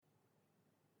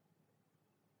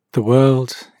The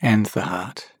World and the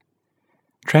Heart.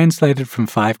 Translated from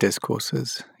 5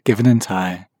 discourses given in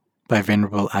Thai by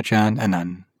Venerable Ajahn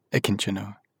Anan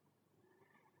Akincano.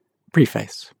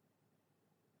 Preface.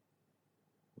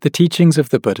 The teachings of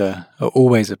the Buddha are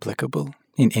always applicable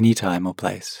in any time or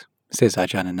place, says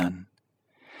Ajahn Anan.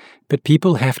 But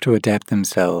people have to adapt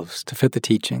themselves to fit the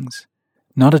teachings,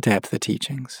 not adapt the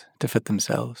teachings to fit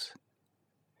themselves.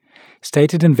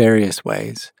 Stated in various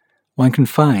ways, one can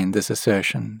find this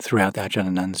assertion throughout Ajahn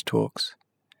Anan's talks.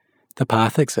 The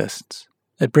path exists,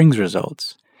 it brings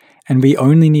results, and we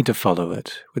only need to follow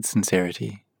it with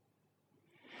sincerity.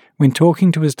 When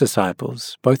talking to his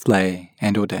disciples, both lay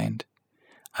and ordained,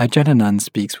 Ajahn Anan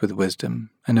speaks with wisdom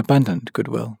and abundant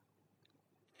goodwill.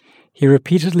 He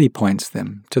repeatedly points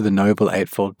them to the Noble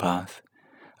Eightfold Path,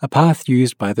 a path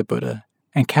used by the Buddha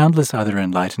and countless other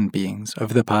enlightened beings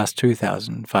over the past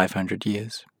 2,500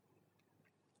 years.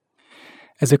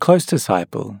 As a close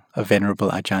disciple of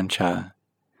Venerable Ajahn Chah,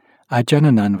 Ajahn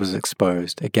Anan was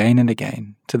exposed again and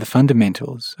again to the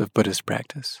fundamentals of Buddhist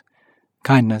practice,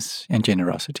 kindness and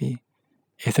generosity,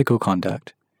 ethical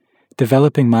conduct,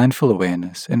 developing mindful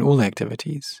awareness in all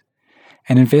activities,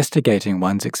 and investigating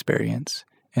one's experience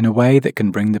in a way that can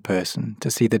bring the person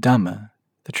to see the Dhamma,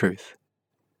 the truth.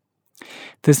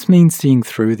 This means seeing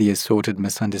through the assorted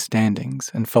misunderstandings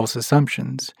and false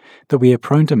assumptions that we are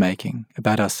prone to making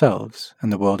about ourselves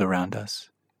and the world around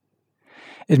us.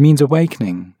 It means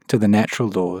awakening to the natural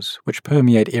laws which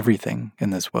permeate everything in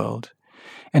this world,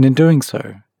 and in doing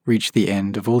so, reach the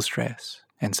end of all stress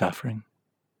and suffering.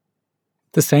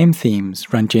 The same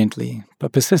themes run gently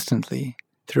but persistently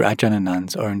through Ajahn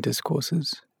Anan's own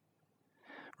discourses.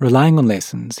 Relying on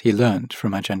lessons he learnt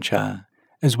from Ajahn Chah,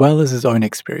 as well as his own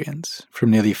experience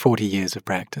from nearly 40 years of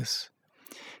practice,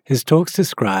 his talks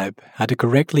describe how to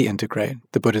correctly integrate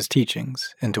the Buddha's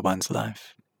teachings into one's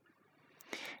life.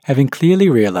 Having clearly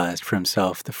realized for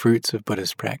himself the fruits of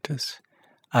Buddhist practice,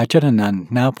 Ajahn Anan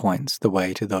now points the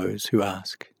way to those who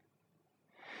ask.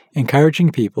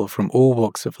 Encouraging people from all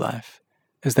walks of life,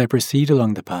 as they proceed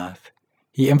along the path,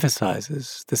 he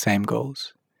emphasizes the same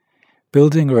goals: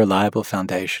 building a reliable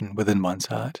foundation within one's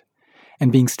heart,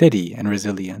 and being steady and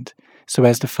resilient so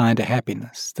as to find a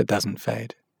happiness that doesn't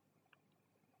fade.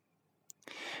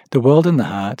 The World and the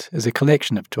Heart is a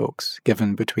collection of talks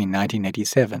given between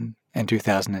 1987 and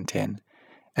 2010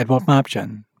 at Wat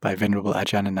Marpjan by Venerable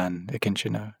Ajahn Anan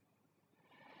Akincano.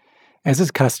 As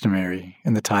is customary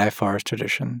in the Thai forest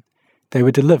tradition, they were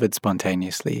delivered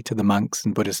spontaneously to the monks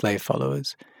and Buddhist lay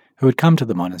followers who had come to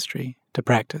the monastery to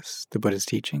practice the Buddha's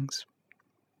teachings.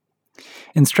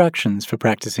 Instructions for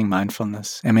practicing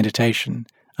mindfulness and meditation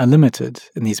are limited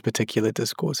in these particular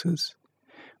discourses,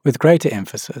 with greater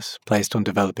emphasis placed on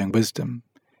developing wisdom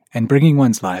and bringing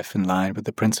one's life in line with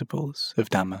the principles of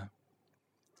Dhamma.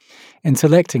 In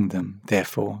selecting them,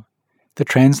 therefore, the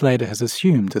translator has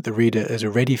assumed that the reader is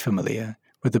already familiar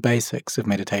with the basics of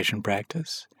meditation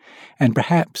practice, and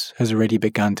perhaps has already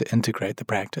begun to integrate the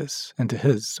practice into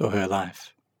his or her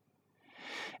life.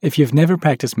 If you've never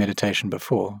practiced meditation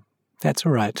before, that's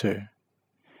all right too.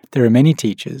 There are many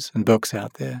teachers and books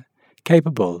out there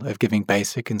capable of giving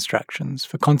basic instructions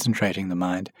for concentrating the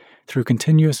mind through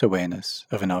continuous awareness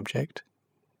of an object.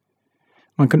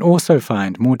 One can also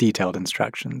find more detailed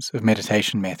instructions of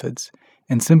meditation methods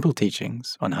in Simple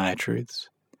Teachings on Higher Truths,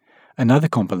 another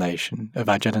compilation of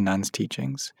Ajahn Anan's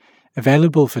teachings,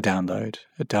 available for download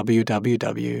at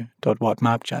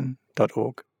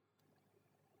www.watmarpjan.org.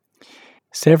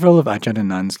 Several of Ajahn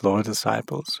Anan's loyal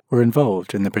disciples were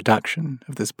involved in the production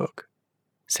of this book,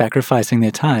 sacrificing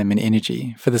their time and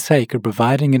energy for the sake of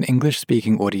providing an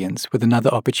English-speaking audience with another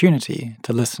opportunity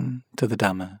to listen to the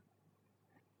Dhamma.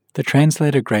 The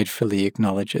translator gratefully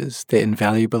acknowledges their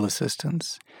invaluable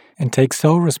assistance and takes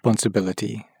sole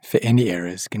responsibility for any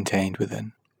errors contained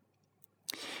within.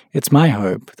 It's my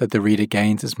hope that the reader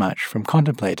gains as much from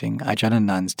contemplating Ajahn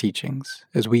Anan's teachings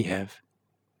as we have.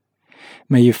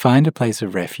 May you find a place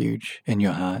of refuge in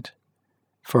your heart,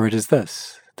 for it is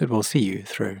this that will see you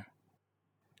through.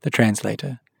 The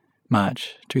Translator,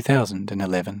 March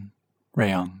 2011,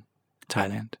 Rayong,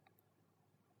 Thailand.